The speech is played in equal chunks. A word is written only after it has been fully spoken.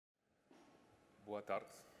Boa tarde.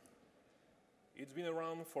 It's been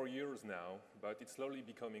around for years now, but it's slowly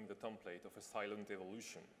becoming the template of a silent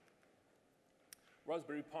evolution.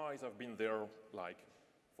 Raspberry Pis have been there like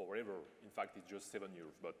forever. In fact, it's just 7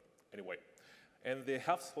 years, but anyway. And they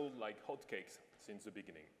have sold like hotcakes since the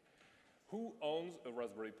beginning. Who owns a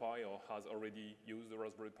Raspberry Pi or has already used a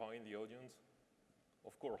Raspberry Pi in the audience?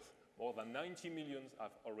 Of course, more than 90 million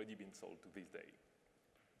have already been sold to this day.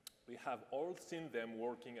 We have all seen them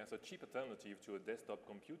working as a cheap alternative to a desktop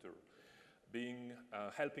computer,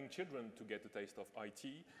 helping children to get a taste of IT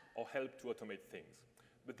or help to automate things.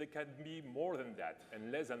 But they can be more than that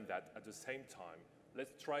and less than that at the same time.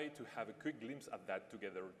 Let's try to have a quick glimpse at that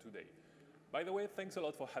together today. By the way, thanks a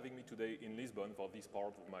lot for having me today in Lisbon for this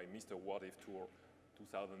part of my Mr. What If Tour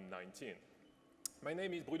 2019. My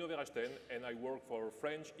name is Bruno Verachten and I work for a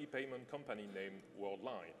French e-payment company named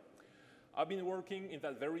Worldline. I've been working in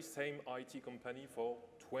that very same IT company for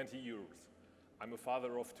 20 years. I'm a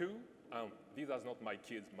father of two. These are not my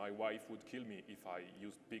kids. My wife would kill me if I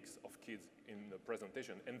used pics of kids in the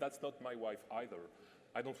presentation. And that's not my wife either.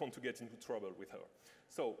 I don't want to get into trouble with her.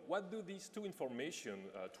 So what do these two information,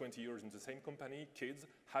 20 years in the same company, kids,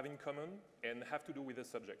 have in common and have to do with the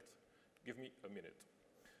subject? Give me a minute.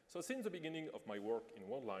 So since the beginning of my work in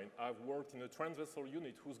Worldline, I've worked in a transversal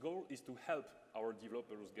unit whose goal is to help our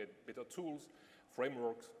developers get better tools,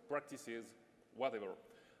 frameworks, practices, whatever.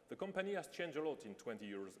 The company has changed a lot in 20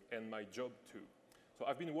 years, and my job too. So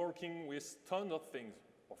I've been working with tons of things,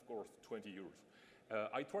 of course, 20 years.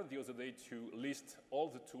 I tried the other day to list all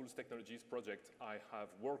the tools, technologies, projects I have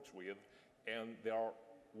worked with, and there are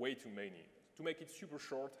way too many. To make it super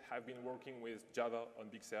short, I've been working with Java on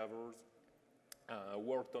big servers,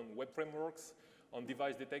 worked on web frameworks, on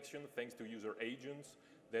device detection thanks to user agents,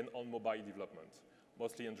 then on mobile development,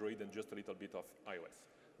 mostly Android and just a little bit of iOS.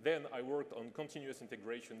 Then I worked on continuous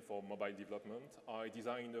integration for mobile development. I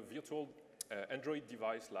designed a virtual Android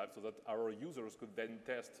device lab so that our users could then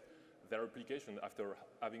test their application after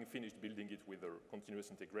having finished building it with a continuous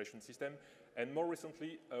integration system. And more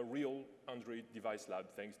recently, a real Android device lab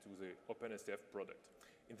thanks to the OpenSF product.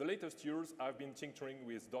 In the latest years, I've been tinkering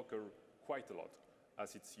with Docker quite a lot,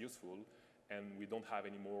 as it's useful, and we don't have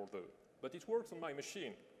any more of the "but it works on my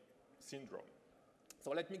machine" syndrome.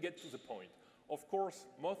 So let me get to the point. Of course,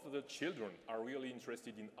 most of the children are really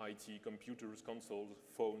interested in IT, computers, consoles,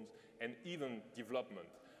 phones, and even development.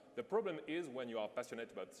 The problem is when you are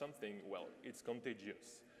passionate about something, well, it's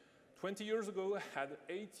contagious. 20 years ago, I had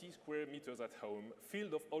 80 square meters at home,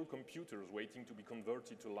 filled of old computers waiting to be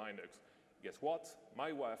converted to Linux. Guess what?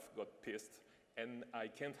 My wife got pissed, and I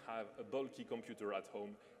can't have a bulky computer at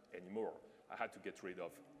home anymore. I had to get rid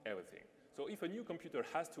of everything. So if a new computer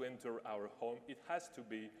has to enter our home, it has to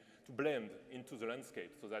blend into the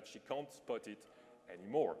landscape so that she can't spot it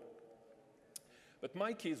anymore. But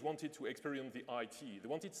my kids wanted to experience the IT. They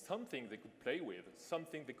wanted something they could play with,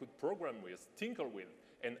 something they could program with, tinker with.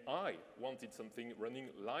 And I wanted something running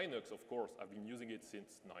Linux, of course. I've been using it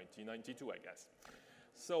since 1992, I guess.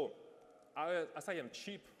 So as I am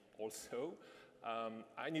cheap also,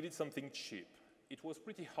 I needed something cheap. It was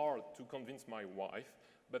pretty hard to convince my wife,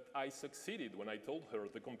 but I succeeded when I told her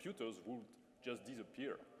the computers would just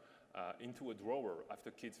disappear into a drawer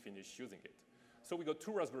after kids finished using it. So we got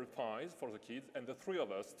 2 Raspberry Pis for the kids, and the 3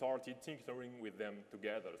 of us started tinkering with them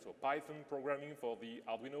together. So Python programming for the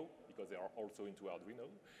Arduino, because they are also into Arduino,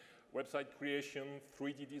 website creation,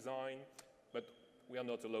 3D design, but we are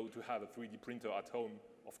not allowed to have a 3D printer at home,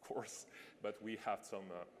 of course, but we have some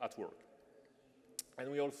at work.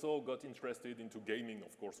 And we also got interested into gaming,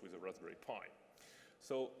 of course, with a Raspberry Pi.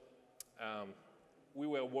 So we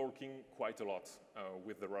were working quite a lot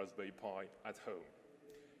with the Raspberry Pi at home.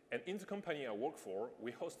 And in the company I work for,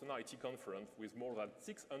 we host an IT conference with more than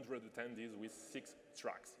 600 attendees with 6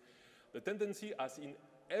 tracks. The tendency, as in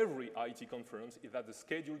every IT conference, is that the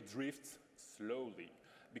schedule drifts slowly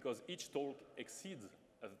because each talk exceeds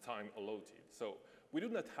the time allotted. So we do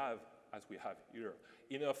not have, as we have here,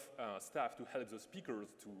 enough staff to help the speakers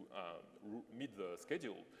to meet the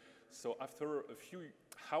schedule. So after a few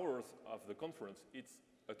hours of the conference, it's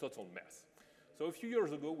a total mess. So a few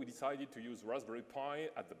years ago, we decided to use Raspberry Pi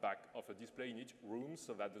at the back of a display in each room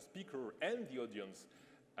so that the speaker and the audience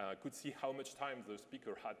could see how much time the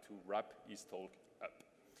speaker had to wrap his talk up.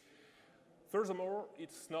 Furthermore,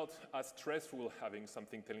 it's not as stressful having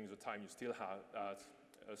something telling the time you still have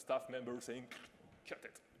a staff member saying, "Cut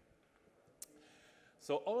it."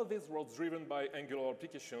 So all of this was driven by Angular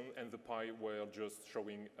application, and the Pi were just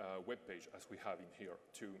showing a web page, as we have in here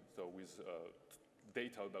too. So with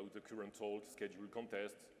data about the current talk, schedule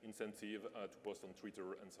contest, incentive to post on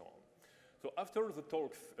Twitter, and so on. So after the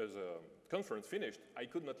talk, the conference finished, I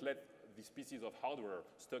could not let these pieces of hardware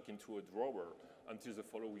stuck into a drawer until the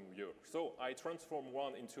following year. So I transformed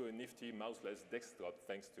one into a nifty mouseless desktop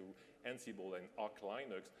thanks to Ansible and Arch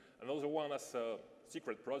Linux, another one as a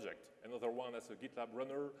secret project, another one as a GitLab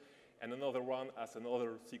runner, and another one as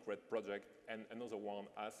another secret project, and another one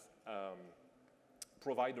as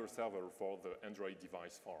provider server for the Android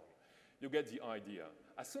device farm. You get the idea.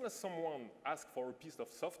 As soon as someone asked for a piece of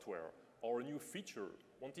software or a new feature,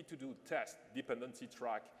 wanted to do test, dependency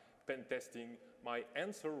track, pen testing, my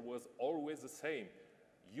answer was always the same.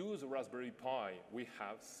 Use a Raspberry Pi, we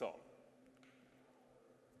have some.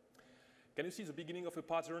 Can you see the beginning of a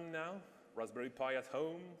pattern now? Raspberry Pi at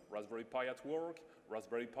home, Raspberry Pi at work,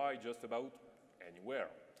 Raspberry Pi just about anywhere.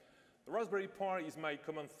 The Raspberry Pi is my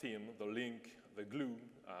common theme, the link, the glue,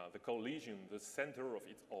 the collision, the center of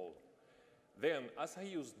it all. Then, as I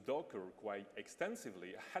use Docker quite extensively,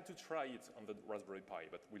 I had to try it on the Raspberry Pi,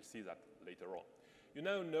 but we'll see that later on. You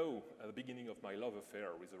now know the beginning of my love affair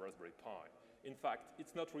with the Raspberry Pi. In fact,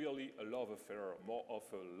 it's not really a love affair, more of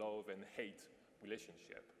a love and hate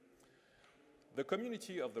relationship. The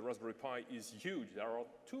community of the Raspberry Pi is huge. There are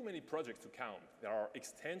too many projects to count. There are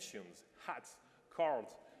extensions, hats,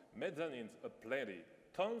 cards, mezzanines aplenty,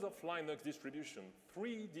 tons of Linux distribution,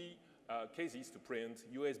 3D cases to print,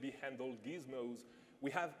 USB handle gizmos.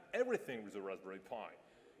 We have everything with the Raspberry Pi.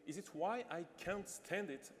 Is it why I can't stand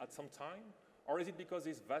it at some time? Or is it because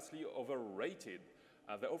it's vastly overrated?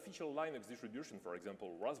 The official Linux distribution, for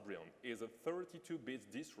example, Raspbian, is a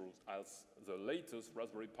 32-bit distro, as the latest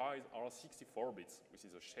Raspberry Pis are 64 bits, which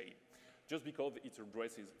is a shame, just because it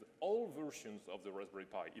addresses all versions of the Raspberry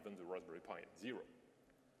Pi, even the Raspberry Pi 0.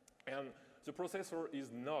 And the processor is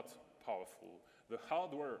not powerful, the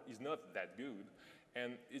hardware is not that good,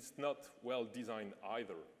 and it's not well designed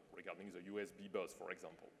either, regarding the USB bus, for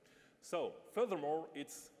example. So, furthermore,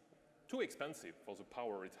 it's too expensive for the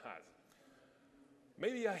power it has.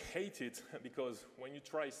 Maybe I hate it because when you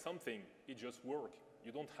try something, it just works.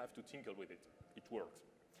 You don't have to tinker with it. It works.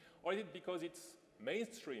 Or is it because it's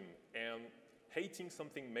mainstream and hating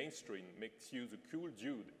something mainstream makes you the cool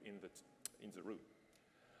dude in the room?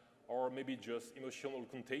 Or maybe just emotional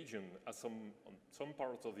contagion as on some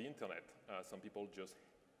parts of the internet. Some people just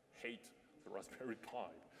hate the Raspberry Pi.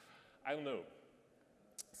 I don't know.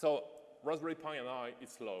 So Raspberry Pi and I,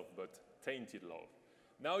 it's love, but tainted love.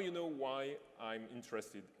 Now you know why I'm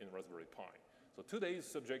interested in Raspberry Pi. So today's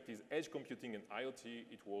subject is edge computing and IoT.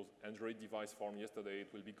 It was Android device farm yesterday. It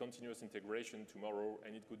will be continuous integration tomorrow,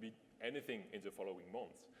 and it could be anything in the following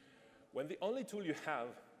months. When the only tool you have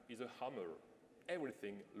is a hammer,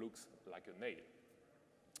 everything looks like a nail.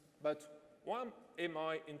 But why am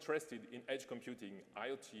I interested in edge computing,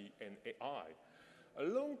 IoT, and AI? A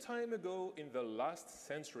long time ago, in the last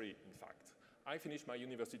century, in fact, I finished my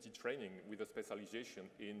university training with a specialization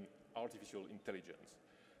in artificial intelligence.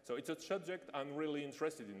 So it's a subject I'm really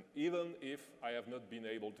interested in, even if I have not been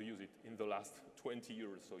able to use it in the last 20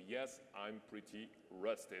 years. So yes, I'm pretty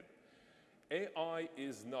rusted. AI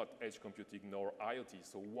is not edge computing nor IoT,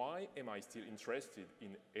 so why am I still interested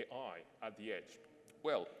in AI at the edge?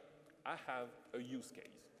 Well, I have a use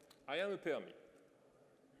case. I am a permie.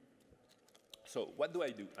 So what do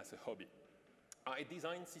I do as a hobby? I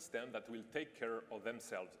design systems that will take care of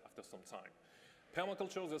themselves after some time.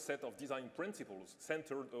 Permaculture is a set of design principles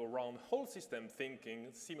centered around whole system thinking,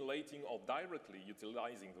 simulating or directly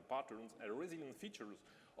utilizing the patterns and resilient features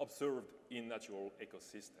observed in natural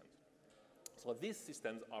ecosystems. So these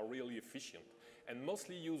systems are really efficient and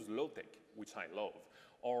mostly use low-tech, which I love,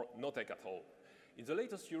 or no tech at all. In the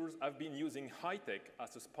latest years, I've been using high-tech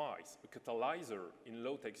as a spice, a catalyzer in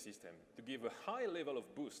low-tech system to give a high level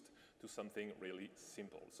of boost to something really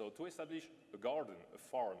simple. So to establish a garden, a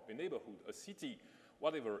farm, a neighborhood, a city,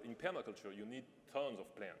 whatever, in permaculture, you need tons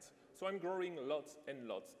of plants. So I'm growing lots and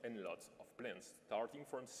lots and lots of plants, starting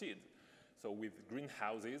from seed. So with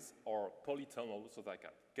greenhouses or polytunnels, so that I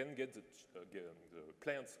can get the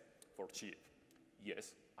plants for cheap.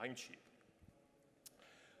 Yes, I'm cheap.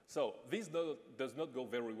 So this does not go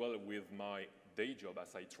very well with my day job,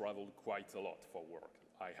 as I travel quite a lot for work.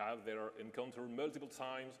 I have there encountered multiple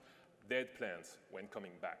times dead plants when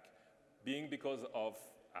coming back, being because of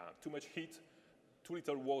too much heat, too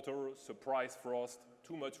little water, surprise frost,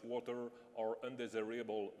 too much water, or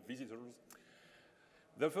undesirable visitors.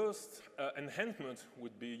 The first enhancement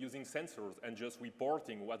would be using sensors and just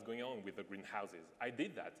reporting what's going on with the greenhouses. I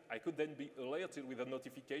did that. I could then be alerted with a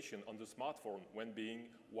notification on the smartphone when being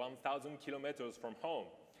 1,000 kilometers from home.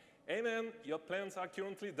 Hey man, your plants are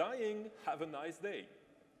currently dying. Have a nice day.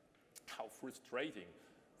 How frustrating.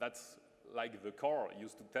 That's like the car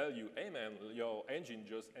used to tell you, hey man, your engine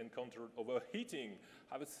just encountered overheating.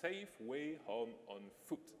 Have a safe way home on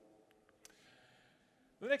foot.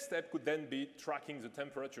 The next step could then be tracking the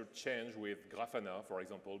temperature change with Grafana, for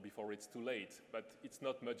example, before it's too late. But it's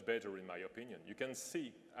not much better, in my opinion. You can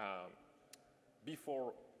see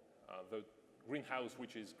before the greenhouse,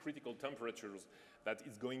 which is critical temperatures, that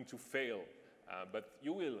it's going to fail. But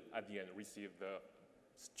you will, at the end, receive the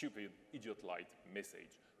stupid idiot light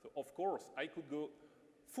message. So, of course, I could go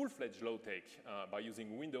full-fledged low-tech by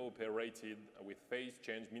using window-operated with phase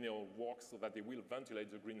change mineral walks so that they will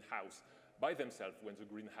ventilate the greenhouse by themselves when the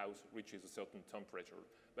greenhouse reaches a certain temperature.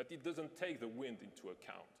 But it doesn't take the wind into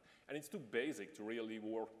account. And it's too basic to really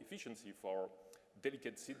work efficiency for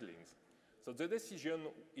delicate seedlings. So the decision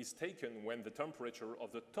is taken when the temperature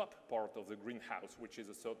of the top part of the greenhouse reaches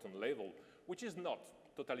a certain level, which is not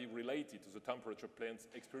totally related to the temperature plants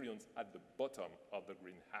experience at the bottom of the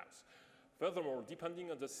greenhouse. Furthermore, depending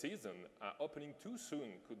on the season, opening too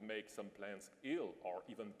soon could make some plants ill or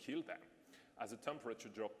even kill them, as the temperature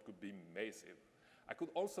drop could be massive. I could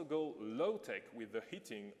also go low-tech with the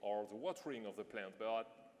heating or the watering of the plant, but there are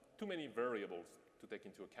too many variables to take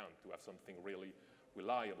into account to have something really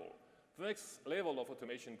reliable. The next level of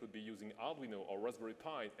automation could be using Arduino or Raspberry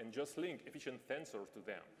Pi and just link efficient sensors to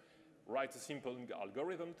them. Write a simple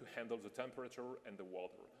algorithm to handle the temperature and the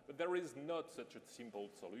water. But there is not such a simple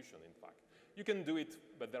solution, in fact. You can do it,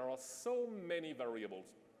 but there are so many variables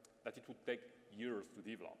that it would take years to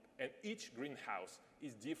develop. And each greenhouse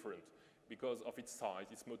is different because of its size,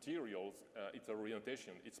 its materials, its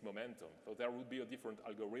orientation, its momentum. So there will be a different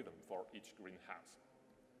algorithm for each greenhouse.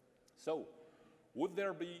 So, would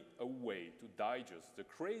there be a way to digest the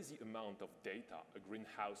crazy amount of data a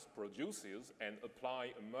greenhouse produces and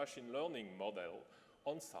apply a machine learning model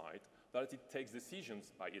on site that it takes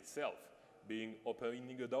decisions by itself, being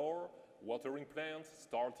opening a door, watering plants,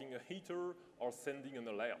 starting a heater, or sending an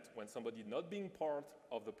alert when somebody not being part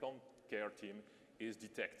of the plant care team is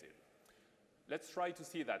detected? Let's try to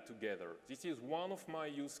see that together. This is one of my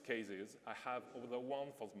use cases. I have other one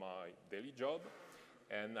for my daily job,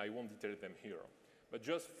 and I won't detail them here. But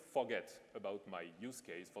just forget about my use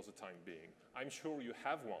case for the time being. I'm sure you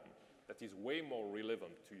have one that is way more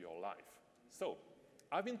relevant to your life. So,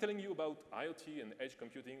 I've been telling you about IoT and edge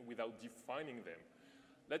computing without defining them.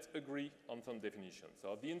 Let's agree on some definitions.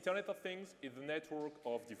 So, the Internet of Things is the network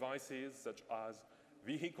of devices such as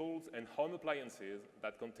vehicles and home appliances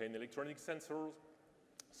that contain electronic sensors,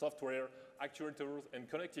 software, actuators, and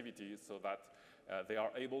connectivity so that they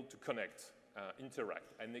are able to connect,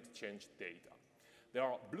 interact, and exchange data. There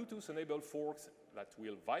are Bluetooth-enabled forks that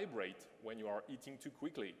will vibrate when you are eating too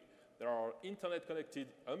quickly. There are internet-connected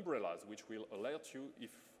umbrellas which will alert you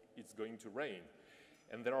if it's going to rain.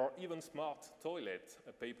 And there are even smart toilet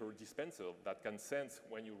paper dispensers that can sense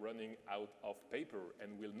when you're running out of paper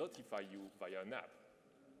and will notify you via an app.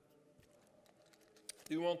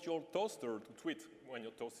 Do you want your toaster to tweet when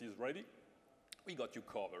your toast is ready? We got you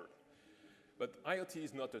covered. But IoT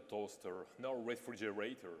is not a toaster, nor a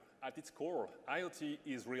refrigerator. At its core, IoT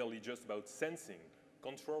is really just about sensing,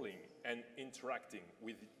 controlling, and interacting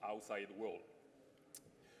with the outside world.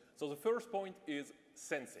 So the first point is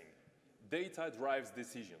sensing. Data drives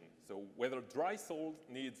decision. So whether dry soil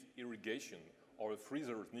needs irrigation or a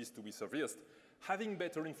freezer needs to be serviced, having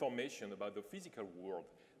better information about the physical world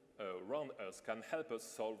around us can help us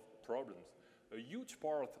solve problems. A huge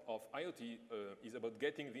part of IoT is about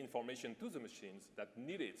getting the information to the machines that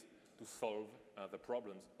need it to solve the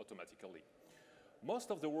problems automatically.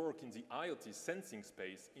 Most of the work in the IoT sensing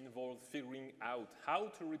space involves figuring out how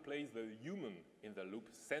to replace the human in the loop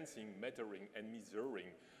sensing, measuring, and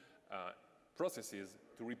measuring processes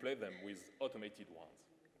to replace them with automated ones.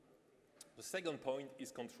 The second point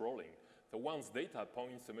is controlling. So once data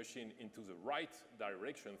points the machine into the right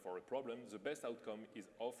direction for a problem, the best outcome is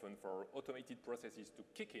often for automated processes to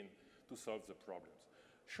kick in to solve the problems.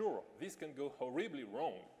 Sure, this can go horribly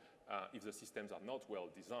wrong if the systems are not well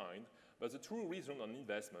designed, but the true reason on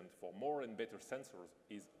investment for more and better sensors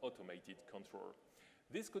is automated control.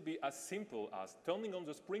 This could be as simple as turning on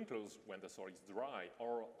the sprinklers when the soil is dry,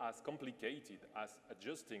 or as complicated as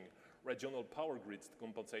adjusting regional power grids to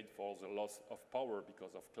compensate for the loss of power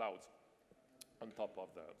because of clouds on top of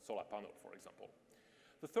the solar panel, for example.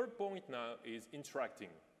 The third point now is interacting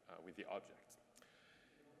with the objects.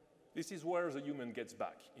 This is where the human gets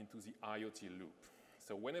back into the IoT loop.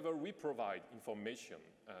 So whenever we provide information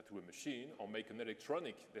to a machine or make an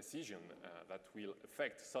electronic decision that will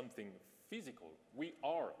affect something physical, we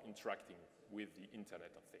are interacting with the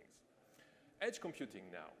Internet of Things. Edge computing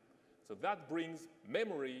now. So that brings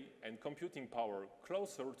memory and computing power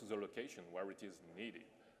closer to the location where it is needed.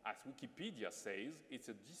 As Wikipedia says, it's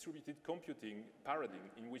a distributed computing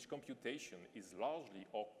paradigm in which computation is largely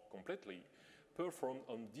or completely performed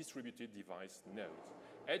on distributed device nodes.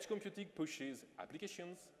 Edge computing pushes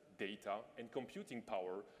applications, data, and computing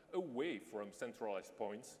power away from centralized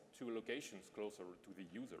points to locations closer to the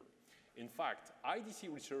user. In fact,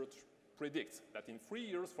 IDC research predicts that in 3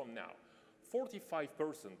 years from now, 45%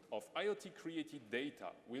 of IoT-created data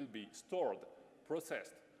will be stored,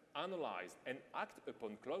 processed, analyzed, and acted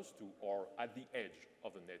upon close to or at the edge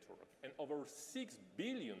of the network. And over 6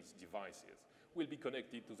 billion devices will be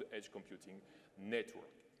connected to the edge computing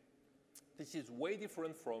network. This is way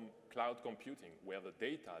different from cloud computing, where the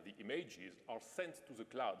data, the images, are sent to the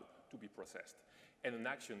cloud to be processed, and an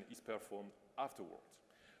action is performed afterwards.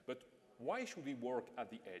 But why should we work at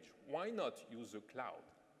the edge? Why not use the cloud?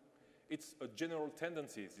 It's a general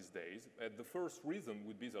tendency these days, and the first reason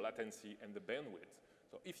would be the latency and the bandwidth.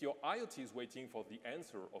 So if your IoT is waiting for the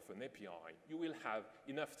answer of an API, you will have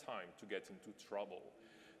enough time to get into trouble.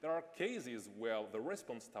 There are cases where the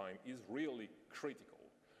response time is really critical.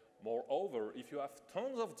 Moreover, if you have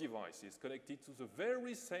tons of devices connected to the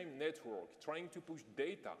very same network trying to push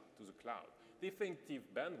data to the cloud, the effective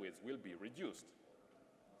bandwidth will be reduced.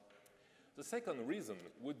 The second reason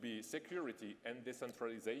would be security and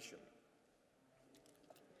decentralization.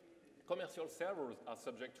 Commercial servers are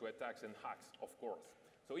subject to attacks and hacks, of course.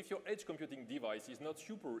 So if your edge computing device is not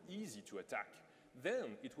super easy to attack,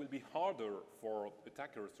 then it will be harder for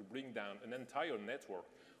attackers to bring down an entire network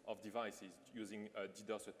of devices using a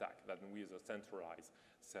DDoS attack than with a centralized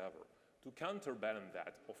server. To counterbalance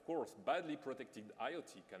that, of course, badly protected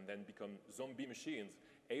IoT can then become zombie machines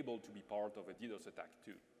able to be part of a DDoS attack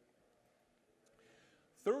too.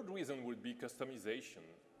 Third reason would be customization.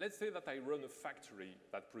 Let's say that I run a factory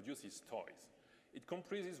that produces toys. It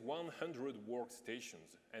comprises 100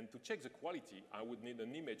 workstations, and to check the quality, I would need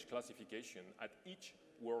an image classification at each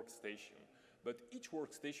workstation. But each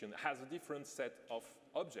workstation has a different set of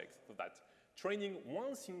objects, so that training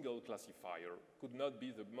one single classifier could not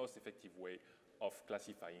be the most effective way of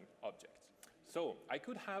classifying objects. So I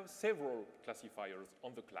could have several classifiers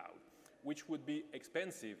on the cloud, which would be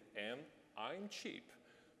expensive, and I'm cheap.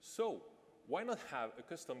 So why not have a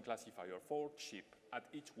custom classifier for cheap at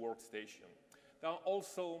each workstation? There are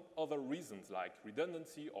also other reasons like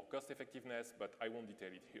redundancy or cost effectiveness, but I won't detail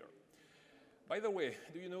it here. By the way,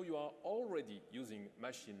 do you know you are already using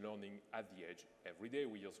machine learning at the edge every day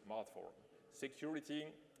with your smartphone? Security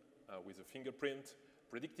with a fingerprint,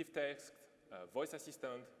 predictive text, voice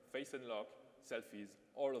assistant, face unlock, selfies,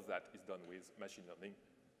 all of that is done with machine learning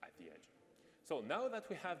at the edge. So now that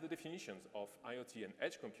we have the definitions of IoT and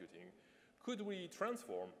edge computing, could we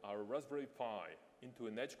transform our Raspberry Pi into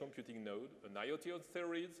an edge computing node, an IoT on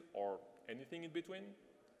steroids, or anything in between?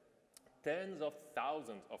 Tens of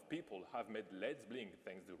thousands of people have made LEDs blink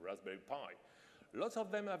thanks to Raspberry Pi. Lots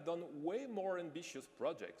of them have done way more ambitious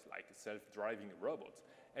projects like self-driving robots,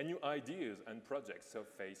 and new ideas and projects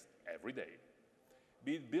surface every day.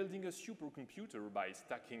 Be it building a supercomputer by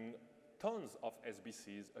stacking tons of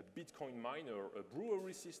SBCs, a Bitcoin miner, a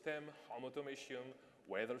brewery system, home automation,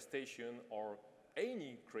 weather station, or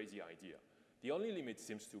any crazy idea. The only limit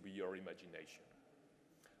seems to be your imagination.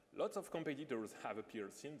 Lots of competitors have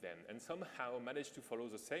appeared since then and somehow managed to follow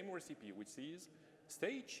the same recipe, which is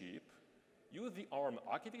stay cheap, use the ARM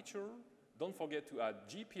architecture, don't forget to add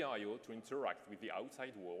GPIO to interact with the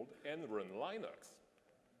outside world, and run Linux.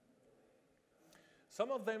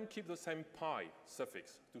 Some of them keep the same Pi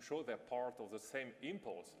suffix to show they're part of the same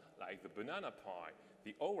impulse, like the banana Pi,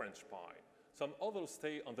 the orange Pi. Some others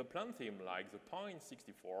stay on the plant theme, like the Pine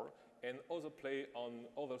 64, and others play on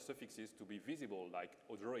other suffixes to be visible, like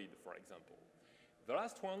Odroid, for example. The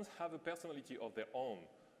last ones have a personality of their own,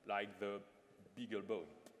 like the Beaglebone.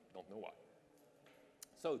 Don't know why.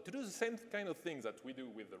 So to do the same kind of things that we do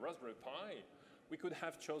with the Raspberry Pi, we could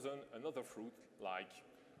have chosen another fruit, like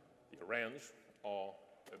the orange, or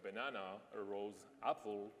a banana, a rose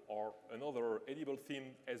apple, or another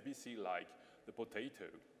edible-themed SBC like the potato,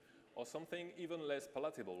 or something even less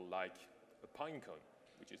palatable like a pine cone,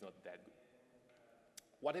 which is not that good.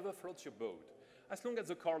 Whatever floats your boat, as long as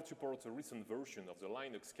the card supports a recent version of the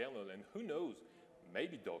Linux kernel, and who knows,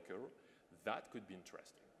 maybe Docker, that could be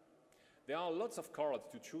interesting. There are lots of cards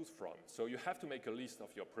to choose from, so you have to make a list of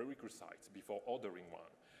your prerequisites before ordering one.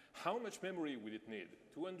 How much memory will it need?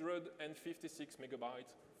 256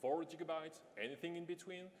 megabytes, 4 gigabytes, anything in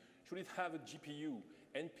between? Should it have a GPU,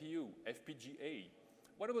 NPU, FPGA?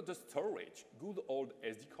 What about the storage? Good old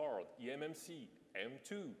SD card, eMMC,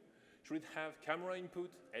 M2. Should it have camera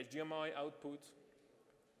input, HDMI output?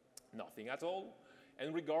 Nothing at all.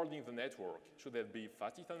 And regarding the network, should there be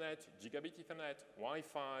fast Ethernet, gigabit Ethernet,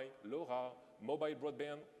 Wi-Fi, LoRa, mobile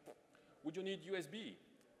broadband? Would you need USB?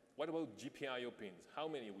 What about GPIO pins? How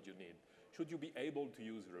many would you need? Should you be able to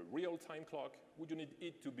use a real-time clock? Would you need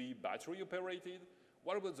it to be battery operated?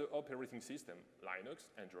 What about the operating system? Linux,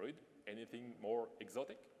 Android, anything more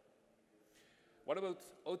exotic? What about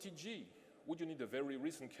OTG? Would you need a very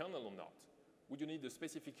recent kernel or not? Would you need a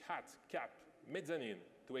specific hat, cap, mezzanine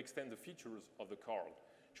to extend the features of the card?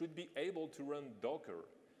 Should be able to run Docker?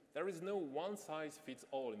 There is no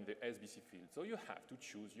one-size-fits-all in the SBC field, so you have to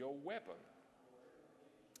choose your weapon.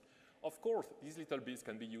 Of course, these little bits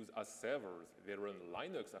can be used as servers. They run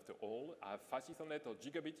Linux after all, have fast Ethernet or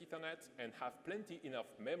gigabit Ethernet, and have plenty enough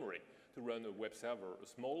memory to run a web server, a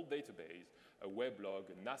small database, a weblog,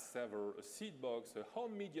 a NAS server, a seed box, a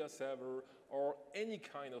home media server, or any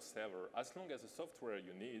kind of server, as long as the software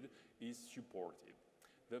you need is supported.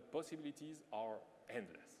 The possibilities are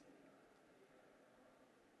endless.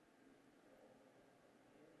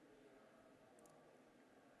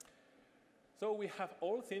 So we have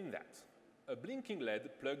all seen that. A blinking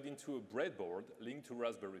LED plugged into a breadboard linked to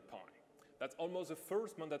Raspberry Pi. That's almost the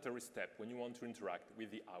first mandatory step when you want to interact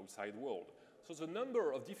with the outside world. So the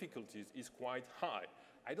number of difficulties is quite high.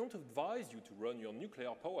 I don't advise you to run your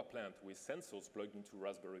nuclear power plant with sensors plugged into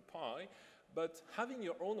Raspberry Pi, but having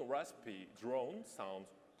your own Raspi drone sounds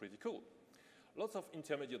pretty cool. Lots of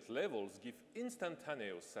intermediate levels give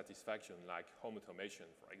instantaneous satisfaction, like home automation,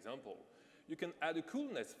 for example. You can add a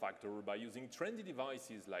coolness factor by using trendy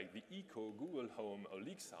devices like the Echo, Google Home,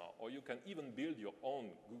 Alexa, or you can even build your own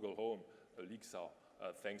Google Home, Alexa,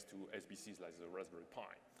 thanks to SBCs like the Raspberry Pi.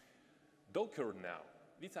 Docker now.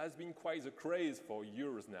 This has been quite a craze for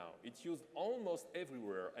years now. It's used almost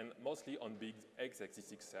everywhere and mostly on big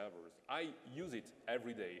x86 servers. I use it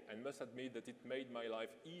every day and must admit that it made my life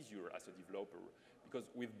easier as a developer, because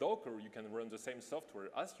with Docker you can run the same software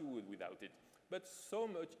as you would without it, but so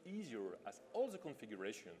much easier as all the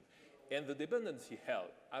configuration and the dependency hell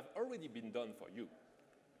have already been done for you.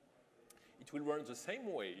 It will run the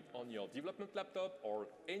same way on your development laptop or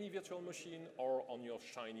any virtual machine or on your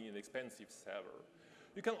shiny and expensive server.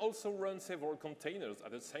 You can also run several containers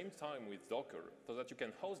at the same time with Docker so that you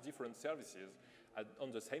can host different services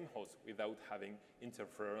on the same host without having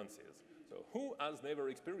interferences. So who has never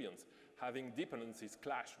experienced having dependencies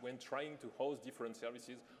clash when trying to host different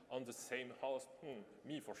services on the same host?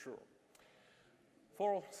 Me for sure.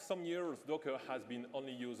 For some years, Docker has been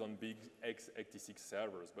only used on big x86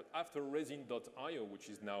 servers, but after Resin.io, which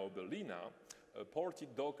is now Berlina,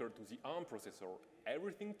 ported Docker to the ARM processor,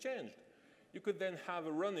 everything changed. You could then have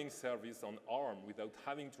a running service on ARM without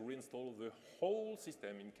having to reinstall the whole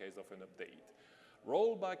system in case of an update.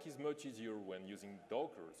 Rollback is much easier when using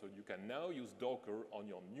Docker, so you can now use Docker on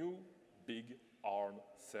your new big ARM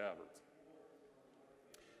servers.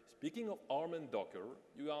 Speaking of ARM and Docker,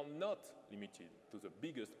 you are not limited to the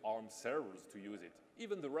biggest ARM servers to use it.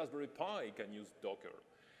 Even the Raspberry Pi can use Docker.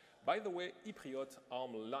 By the way, Ipriot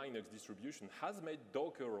ARM Linux distribution has made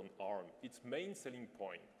Docker on ARM its main selling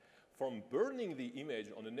point. From burning the image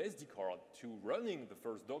on an SD card to running the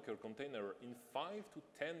first Docker container in 5 to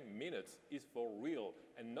 10 minutes is for real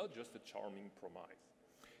and not just a charming promise.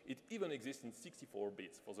 It even exists in 64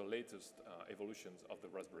 bits for the latest evolutions of the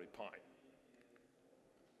Raspberry Pi.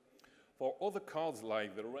 For other cards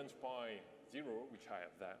like the Range Pi Zero, which I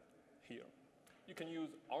have that here, you can use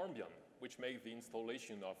Armbian, which makes the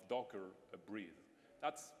installation of Docker a breeze.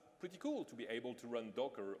 That's pretty cool to be able to run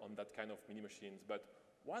Docker on that kind of mini machines, but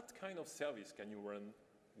what kind of service can you run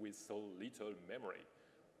with so little memory?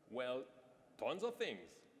 Well, tons of things.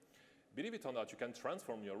 Believe it or not, you can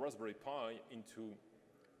transform your Raspberry Pi into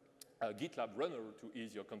a GitLab runner to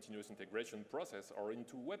ease your continuous integration process, or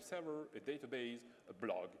into a web server, a database, a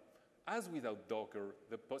blog. As without Docker,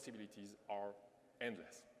 the possibilities are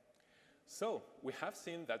endless. So we have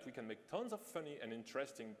seen that we can make tons of funny and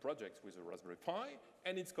interesting projects with the Raspberry Pi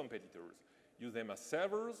and its competitors. Use them as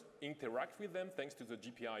servers, interact with them thanks to the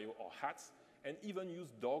GPIO or hats, and even use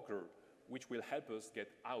Docker, which will help us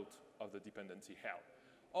get out of the dependency hell.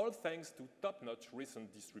 All thanks to top-notch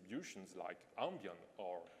recent distributions like Armbian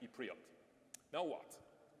or Ipriot. Now what?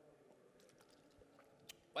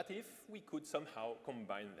 What if we could somehow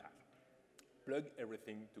combine that? Plug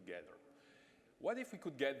everything together. What if we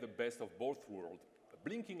could get the best of both worlds? A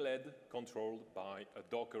blinking LED controlled by a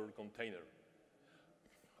Docker container.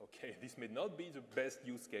 Okay, this may not be the best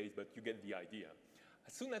use case, but you get the idea.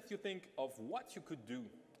 As soon as you think of what you could do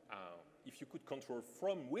if you could control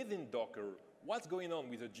from within Docker what's going on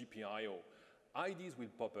with a GPIO, IDs will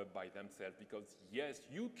pop up by themselves because, yes,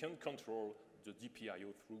 you can control the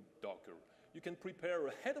GPIO through Docker. You can prepare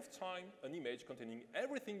ahead of time an image containing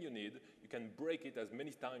everything you need. You can break it as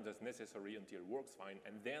many times as necessary until it works fine,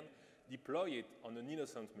 and then deploy it on an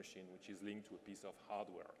innocent machine which is linked to a piece of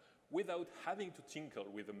hardware without having to tinker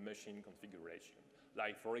with the machine configuration.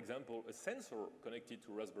 Like, for example, a sensor connected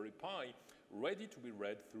to Raspberry Pi ready to be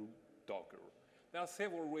read through Docker. There are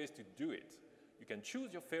several ways to do it. You can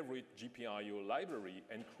choose your favorite GPIO library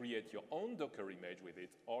and create your own Docker image with it,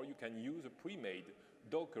 or you can use a pre-made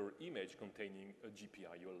Docker image containing a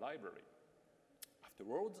GPIO library.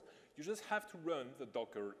 Afterwards, you just have to run the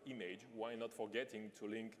Docker image while not forgetting to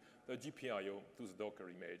link the GPIO to the Docker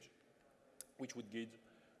image, which would give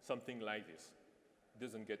something like this. It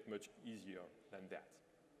doesn't get much easier than that.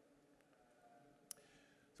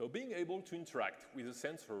 So being able to interact with a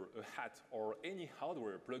sensor, a hat, or any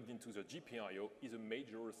hardware plugged into the GPIO is a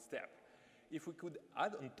major step. If we could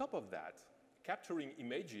add on top of that, capturing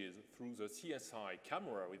images through the CSI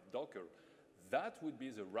camera with Docker, that would be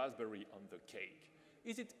the raspberry on the cake.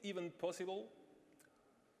 Is it even possible?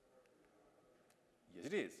 Yes,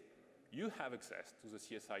 it is. You have access to the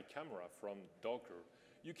CSI camera from Docker.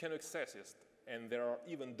 You can access it, and there are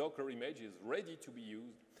even Docker images ready to be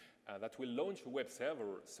used that will launch a web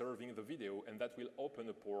server serving the video, and that will open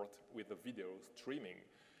a port with the video streaming.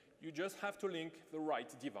 You just have to link the right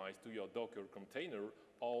device to your Docker container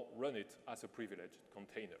or run it as a privileged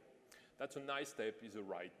container. That's a nice step in the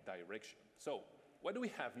right direction. So what do we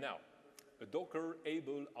have now? A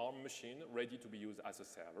Docker-able ARM machine ready to be used as a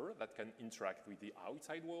server that can interact with the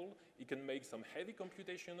outside world. It can make some heavy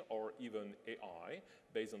computation or even AI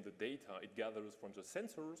based on the data it gathers from the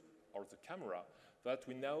sensors or the camera that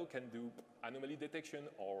we now can do anomaly detection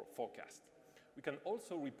or forecast. We can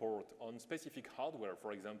also report on specific hardware,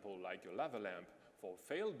 for example, like a lava lamp for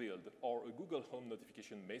failed build or a Google Home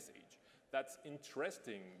notification message. That's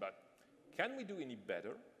interesting, but can we do any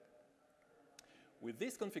better? With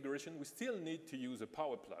this configuration, we still need to use a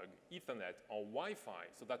power plug, Ethernet, or Wi-Fi,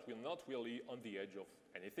 so that we're not really on the edge of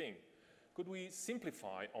anything. Could we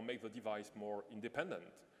simplify or make the device more independent?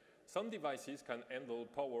 Some devices can handle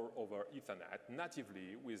power over Ethernet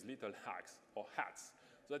natively with little hacks or hats,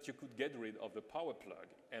 so that you could get rid of the power plug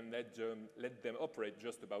and let them operate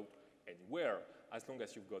just about anywhere, as long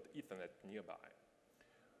as you've got Ethernet nearby.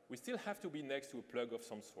 We still have to be next to a plug of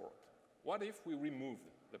some sort. What if we removed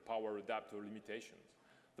the power adapter limitations?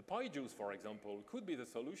 The Pi juice, for example, could be the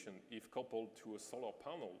solution if coupled to a solar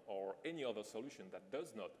panel or any other solution that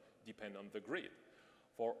does not depend on the grid.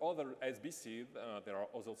 For other SBCs, there are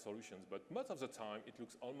other solutions, but most of the time it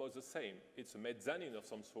looks almost the same. It's a mezzanine of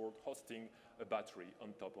some sort hosting a battery on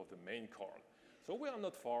top of the main card. So we are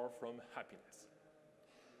not far from happiness.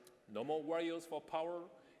 No more wires for power,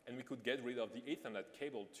 and we could get rid of the Ethernet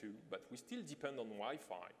cable too, but we still depend on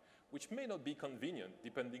Wi-Fi, which may not be convenient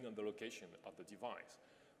depending on the location of the device.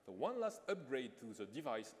 The one last upgrade to the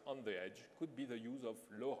device on the edge could be the use of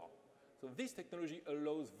LoRa. So this technology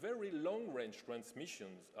allows very long-range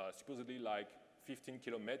transmissions, supposedly like 15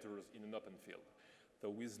 kilometers in an open field, so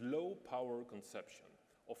with low power consumption.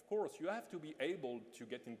 Of course, you have to be able to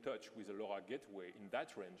get in touch with a LoRa gateway in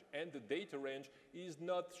that range, and the data range is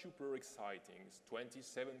not super exciting. It's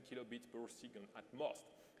 27 kilobits per second at most,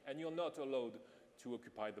 and you're not allowed to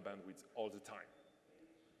occupy the bandwidth all the time.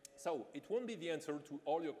 So it won't be the answer to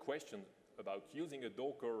all your questions about using a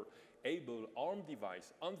Docker-able ARM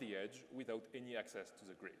device on the edge without any access to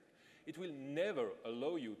the grid. It will never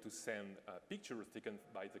allow you to send pictures taken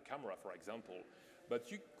by the camera, for example,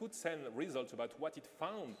 but you could send results about what it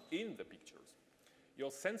found in the pictures. Your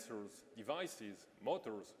sensors, devices,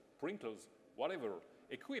 motors, sprinklers, whatever,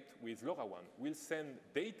 equipped with LoRaWAN will send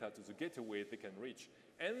data to the gateway they can reach,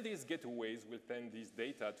 and these gateways will send this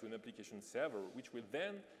data to an application server, which will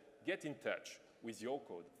then get in touch with your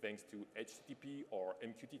code, thanks to HTTP or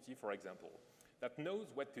MQTT, for example, that knows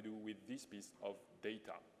what to do with this piece of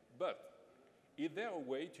data. But is there a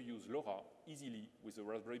way to use LoRa easily with a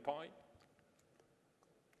Raspberry Pi?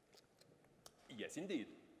 Yes, indeed.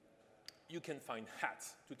 You can find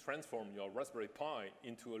hacks to transform your Raspberry Pi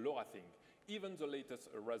into a LoRa thing, even the latest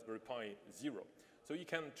Raspberry Pi 0. So you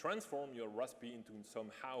can transform your Raspberry into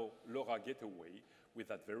somehow LoRa gateway with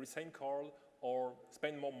that very same card, or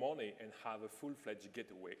spend more money and have a full-fledged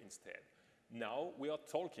gateway instead. Now we are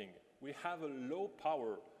talking. We have a low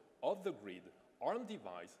power off-the-grid ARM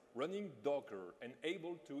device running Docker and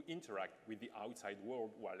able to interact with the outside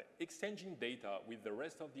world while exchanging data with the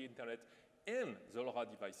rest of the internet and the LoRa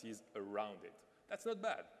devices around it. That's not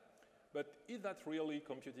bad. But is that really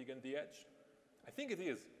computing on the edge? I think it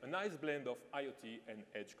is a nice blend of IoT and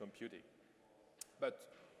edge computing. But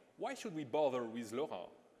why should we bother with LoRa?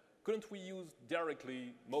 Couldn't we use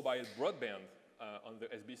directly mobile broadband on the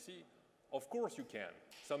SBC? Of course you can.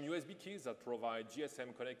 Some USB keys that provide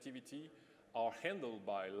GSM connectivity are handled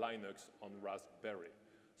by Linux on Raspberry.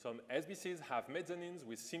 Some SBCs have mezzanines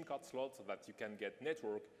with SIM card slots so that you can get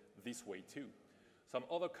network this way too. Some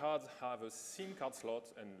other cards have a SIM card slot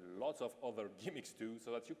and lots of other gimmicks too,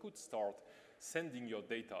 so that you could start sending your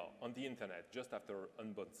data on the internet just after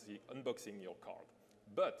unboxing your card.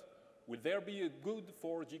 But will there be a good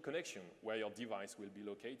 4G connection where your device will be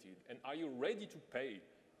located? And are you ready to pay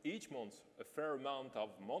each month a fair amount of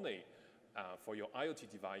money for your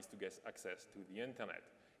IoT device to get access to the internet?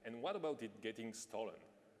 And what about it getting stolen?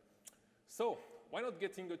 So why not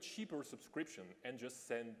getting a cheaper subscription and just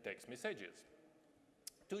send text messages?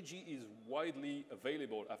 2G is widely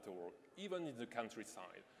available afterward, even in the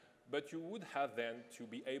countryside. But you would have then to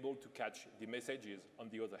be able to catch the messages on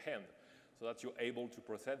the other hand, so that you're able to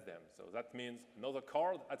process them. So that means another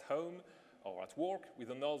card at home or at work with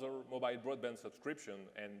another mobile broadband subscription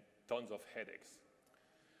and tons of headaches.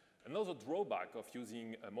 Another drawback of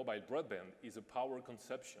using a mobile broadband is the power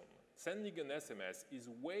consumption. Sending an SMS is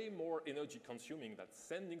way more energy consuming than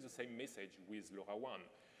sending the same message with LoRaWAN.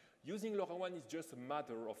 Using LoRaWAN is just a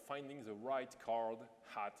matter of finding the right card,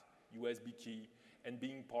 hat, USB key, and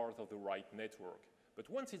being part of the right network. But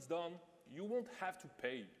once it's done, you won't have to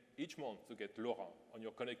pay each month to get LoRa on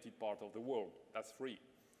your connected part of the world. That's free.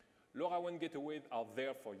 LoRaWAN gateways are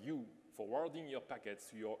there for you, forwarding your packets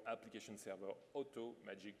to your application server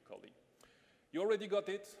automatically. You already got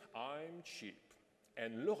it, I'm cheap.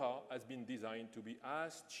 And LoRa has been designed to be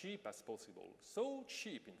as cheap as possible. So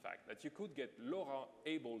cheap, in fact, that you could get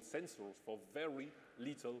LoRa-able sensors for very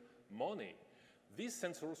little money. These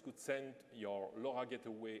sensors could send your LoRa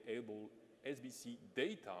gateway-able SBC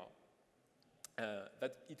data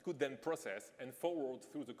that it could then process and forward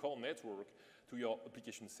through the core network to your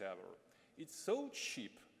application server. It's so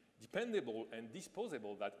cheap, dependable, and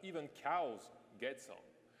disposable that even cows get some.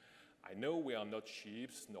 I know we are not sheep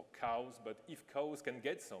nor cows, but if cows can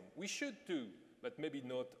get some, we should too, but maybe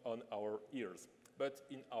not on our ears, but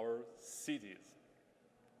in our cities.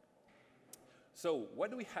 So what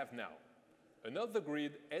do we have now? Another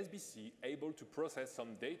grid SBC able to process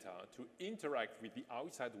some data to interact with the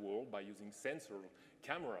outside world by using sensors,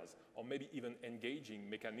 cameras, or maybe even engaging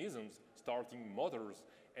mechanisms, starting motors,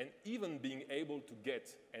 and even being able to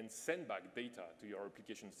get and send back data to your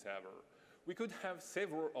application server. We could have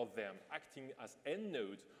several of them acting as end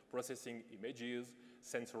nodes, processing images,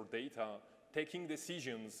 sensor data, taking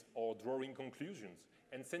decisions or drawing conclusions,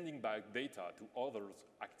 and sending back data to others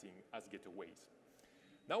acting as gateways.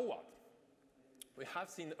 Now what? We have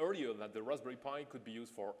seen earlier that the Raspberry Pi could be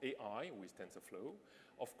used for AI with TensorFlow.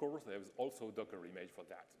 Of course, there is also Docker image for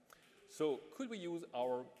that. So could we use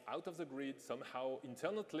our out-of-the-grid, somehow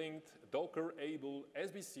internet-linked, Docker-able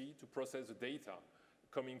SBC to process the data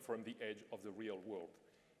coming from the edge of the real world?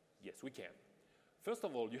 Yes, we can. First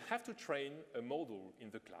of all, you have to train a model in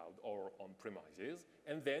the cloud or on premises,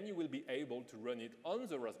 and then you will be able to run it on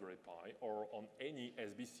the Raspberry Pi or on any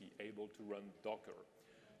SBC able to run Docker.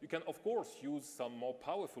 You can, of course, use some more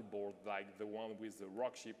powerful board like the one with the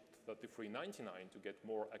Rockchip 3399 to get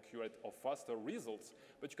more accurate or faster results,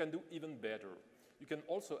 but you can do even better. You can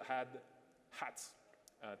also add hats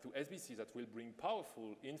to SBC that will bring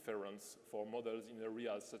powerful inference for models in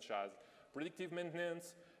areas such as predictive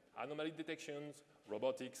maintenance, anomaly detections,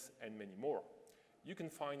 robotics, and many more. You can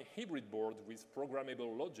find hybrid boards with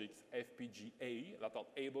programmable logics, FPGA, that are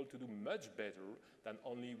able to do much better than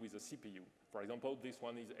only with a CPU. For example, this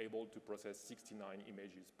one is able to process 69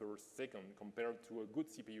 images per second compared to a good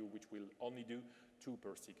CPU, which will only do 2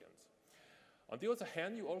 per second. On the other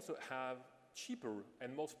hand, you also have cheaper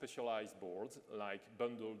and more specialized boards, like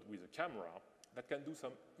bundled with a camera, that can do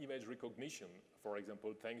some image recognition, for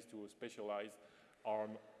example, thanks to a specialized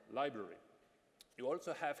ARM library. You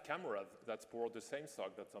also have cameras that support the same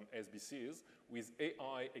SOC that some SBCs with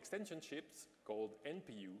AI extension chips called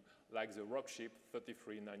NPU, like the Rockchip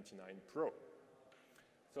 3399 Pro.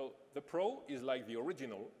 So the Pro is like the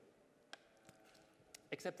original,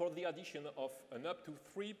 except for the addition of an up to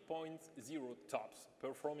 3.0 TOPS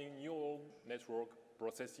performing neural network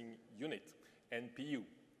processing unit, NPU.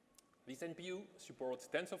 This NPU supports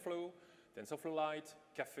TensorFlow, TensorFlow Lite,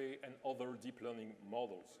 Caffe, and other deep learning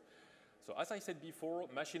models. So as I said before,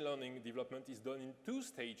 machine learning development is done in 2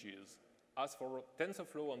 stages. As for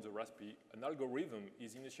TensorFlow on the Raspberry, an algorithm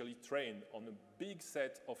is initially trained on a big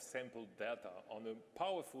set of sample data on a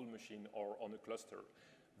powerful machine or on a cluster.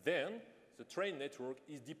 Then, the trained network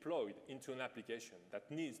is deployed into an application that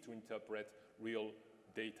needs to interpret real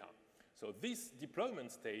data. So this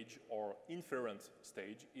deployment stage or inference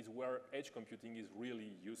stage is where edge computing is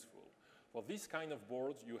really useful. For this kind of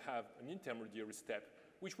boards, you have an intermediary step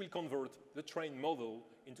which will convert the trained model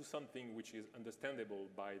into something which is understandable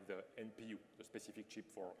by the NPU, the specific chip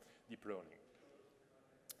for deep learning.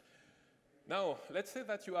 Now, let's say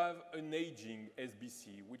that you have an aging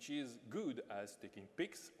SBC, which is good as taking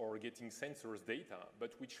pics or getting sensors data,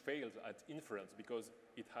 but which fails at inference because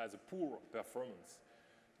it has a poor performance,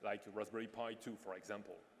 like Raspberry Pi 2, for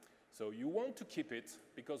example. So you want to keep it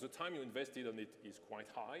because the time you invested on it is quite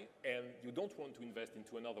high, and you don't want to invest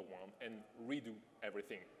into another one and redo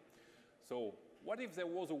everything. So what if there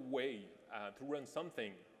was a way to run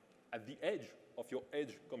something at the edge of your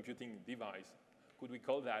edge computing device? Could we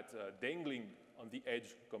call that dangling on the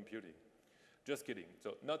edge computing? Just kidding.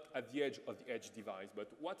 So not at the edge of the edge device,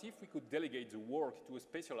 but what if we could delegate the work to a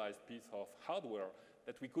specialized piece of hardware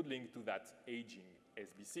that we could link to that aging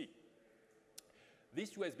SBC?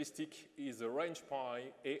 This USB stick is a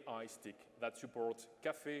RangePi AI stick that supports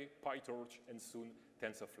Caffe, PyTorch, and soon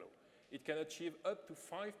TensorFlow. It can achieve up to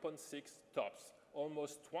 5.6 TOPS,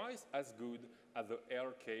 almost twice as good as the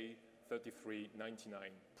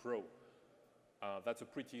RK3399 Pro. That's a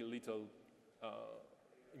pretty little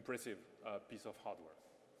impressive piece of hardware.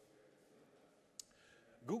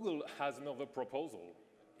 Google has another proposal.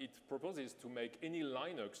 It proposes to make any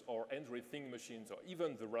Linux or Android Thing machines, or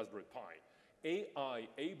even the Raspberry Pi,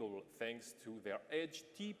 AI-able thanks to their Edge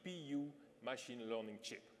TPU machine learning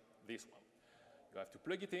chip, this one. You have to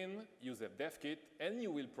plug it in, use a dev kit, and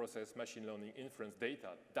you will process machine learning inference data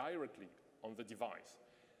directly on the device.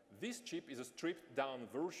 This chip is a stripped-down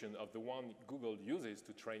version of the one Google uses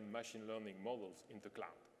to train machine learning models in the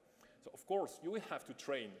cloud. So, of course, you will have to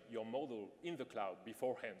train your model in the cloud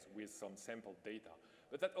beforehand with some sample data,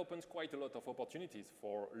 but that opens quite a lot of opportunities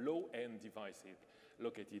for low-end devices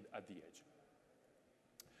located at the edge.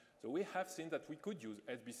 So we have seen that we could use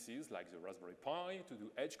SBCs like the Raspberry Pi to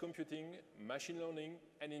do edge computing, machine learning,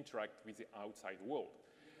 and interact with the outside world.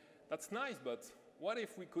 That's nice, but what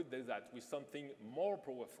if we could do that with something more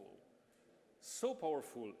powerful? So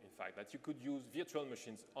powerful, in fact, that you could use virtual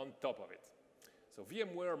machines on top of it. So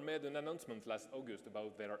VMware made an announcement last August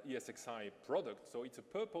about their ESXi product. So it's a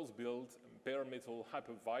purpose-built bare metal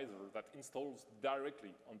hypervisor that installs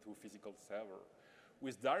directly onto a physical server.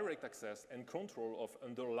 With direct access and control of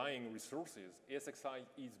underlying resources, ESXi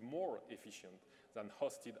is more efficient than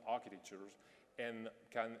hosted architectures and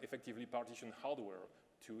can effectively partition hardware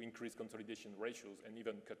to increase consolidation ratios and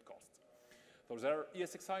even cut costs. So their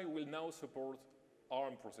ESXi will now support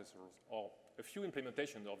ARM processors, or a few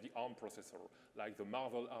implementations of the ARM processor, like the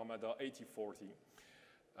Marvel Armada 8040.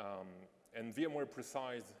 And VMware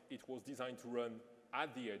precised it was designed to run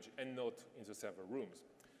at the edge and not in the server rooms.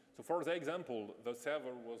 So for the example, the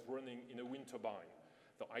server was running in a wind turbine.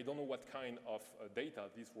 So I don't know what kind of data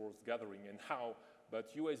this was gathering and how,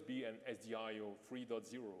 but USB and SDIO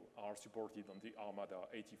 3.0 are supported on the Armada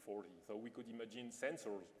 8040. So we could imagine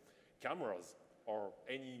sensors, cameras, or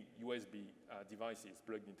any USB devices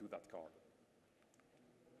plugged into that card.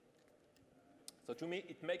 So to me,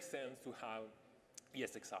 it makes sense to have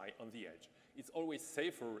ESXi on the edge. It's always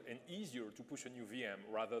safer and easier to push a new VM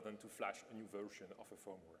rather than to flash a new version of a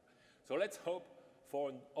firmware. So let's hope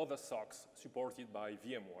for other SOCs supported by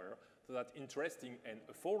VMware so that interesting and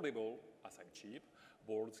affordable, as I'm cheap,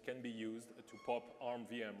 boards can be used to pop ARM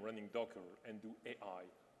VM running Docker and do AI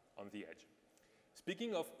on the edge.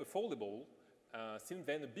 Speaking of affordable, since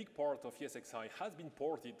then a big part of ESXi has been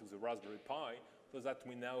ported to the Raspberry Pi so that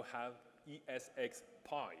we now have ESX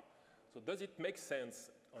Pi. So does it make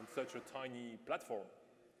sense on such a tiny platform?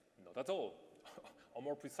 Not at all. Or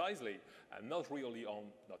more precisely, not really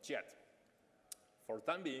not yet. For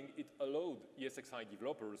the time being, it allowed ESXi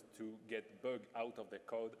developers to get bugs out of their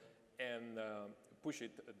code and push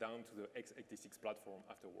it down to the x86 platform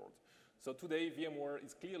afterwards. So today, VMware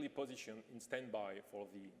is clearly positioned in standby for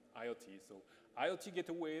the IoT. So IoT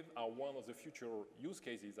getaways are one of the future use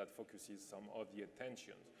cases that focuses some of the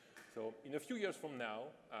attention. So in a few years from now,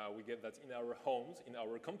 we get that in our homes, in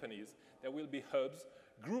our companies, there will be hubs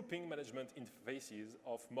grouping management interfaces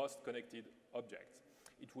of most connected objects.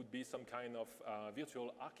 It would be some kind of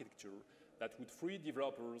virtual architecture that would free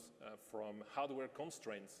developers from hardware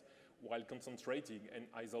constraints while concentrating and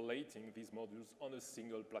isolating these modules on a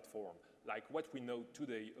single platform, like what we know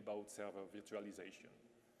today about server virtualization.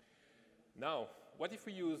 Now, what if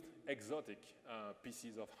we used exotic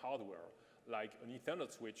pieces of hardware, like an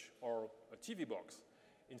Ethernet switch or a TV box?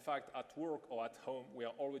 In fact, at work or at home, we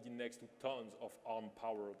are already next to tons of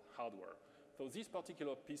ARM-powered hardware. So this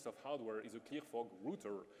particular piece of hardware is a ClearFog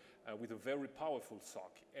router with a very powerful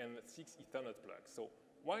SoC and 6 Ethernet plugs. So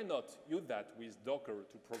why not use that with Docker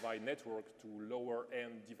to provide network to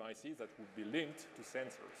lower-end devices that would be linked to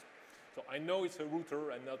sensors? So I know it's a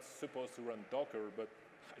router and not supposed to run Docker, but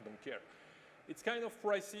I don't care. It's kind of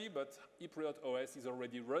pricey, but Hypriot OS is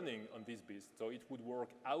already running on this beast, so it would work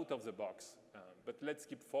out of the box. But let's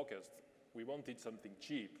keep focused. We wanted something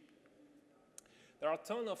cheap. There are a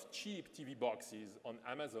ton of cheap TV boxes on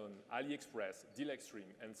Amazon, AliExpress,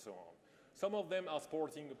 Dealexstream, and so on. Some of them are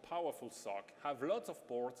sporting a powerful SoC, have lots of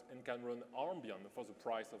ports, and can run Armbian for the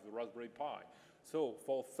price of the Raspberry Pi. So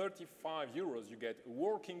for 35 euros, you get a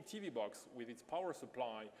working TV box with its power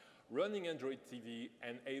supply, running Android TV,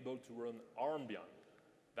 and able to run Armbian.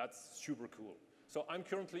 That's super cool. So I'm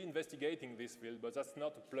currently investigating this field, but that's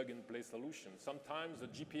not a plug-and-play solution. Sometimes the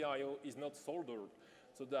GPIO is not soldered,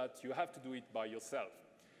 so that you have to do it by yourself.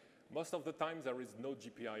 Most of the time, there is no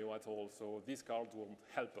GPIO at all, so this card won't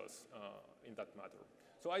help us in that matter.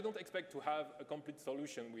 So I don't expect to have a complete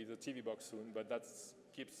solution with a TV box soon, but that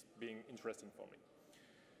keeps being interesting for me.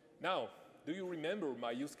 Now, do you remember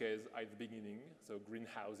my use case at the beginning? So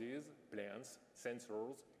greenhouses, plants,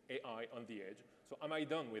 sensors, AI on the edge. So am I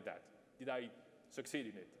done with that? Did I succeed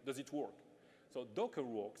in it? Does it work? So Docker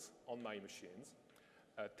works on my machines.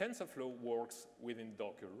 TensorFlow works within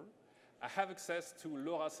Docker. I have access to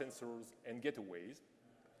LoRa sensors and gateways.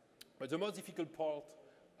 But the most difficult part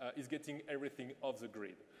is getting everything off the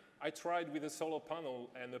grid. I tried with a solar panel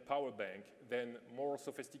and a power bank, then more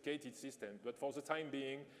sophisticated systems, but for the time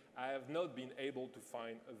being, I have not been able to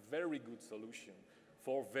find a very good solution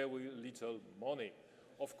for very little money.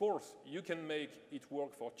 Of course, you can make it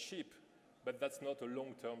work for cheap, but that's not a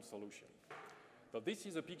long-term solution. So this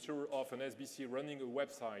is a picture of an SBC running a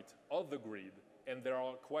website off the grid, and there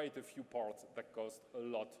are quite a few parts that cost a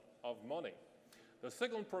lot of money. The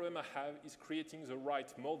second problem I have is creating the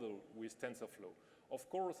right model with TensorFlow. Of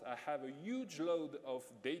course, I have a huge load of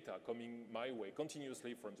data coming my way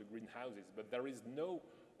continuously from the greenhouses, but there is no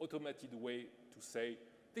automated way to say,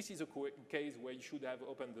 this is a case where you should have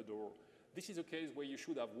opened the door, this is a case where you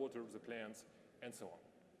should have watered the plants, and so on.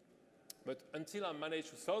 But until I manage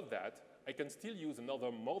to solve that, I can still use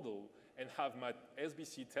another model and have my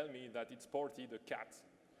SBC tell me that it sported a cat,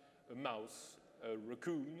 a mouse, a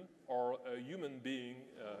raccoon, or a human being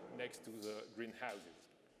next to the greenhouses.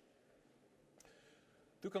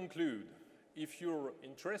 To conclude, if you're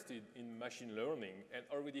interested in machine learning and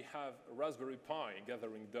already have a Raspberry Pi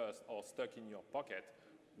gathering dust or stuck in your pocket,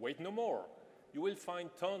 wait no more. You will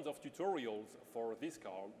find tons of tutorials for this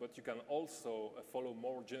card, but you can also follow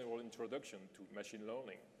more general introduction to machine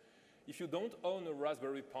learning. If you don't own a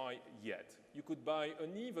Raspberry Pi yet, you could buy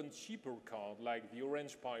an even cheaper card like the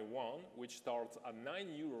Orange Pi 1, which starts at 9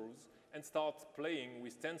 euros and starts playing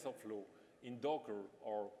with TensorFlow in Docker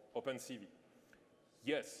or OpenCV.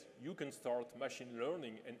 Yes, you can start machine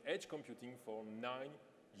learning and edge computing for 9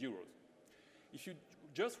 euros. If you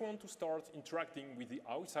just want to start interacting with the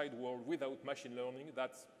outside world without machine learning,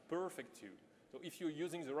 that's perfect too. So if you're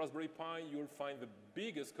using the Raspberry Pi, you'll find the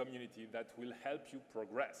biggest community that will help you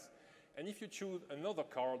progress. And if you choose another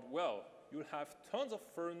card, well, you'll have tons of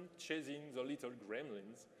fun chasing the little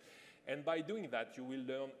gremlins. And by doing that, you will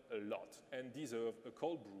learn a lot and deserve a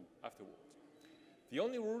cold brew afterwards. The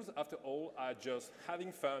only rules, after all, are just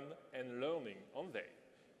having fun and learning on day.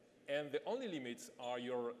 And the only limits are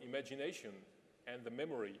your imagination and the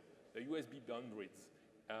memory, the USB bandwidth,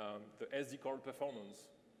 the SD card performance,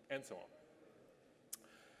 and so on.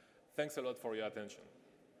 Thanks a lot for your attention.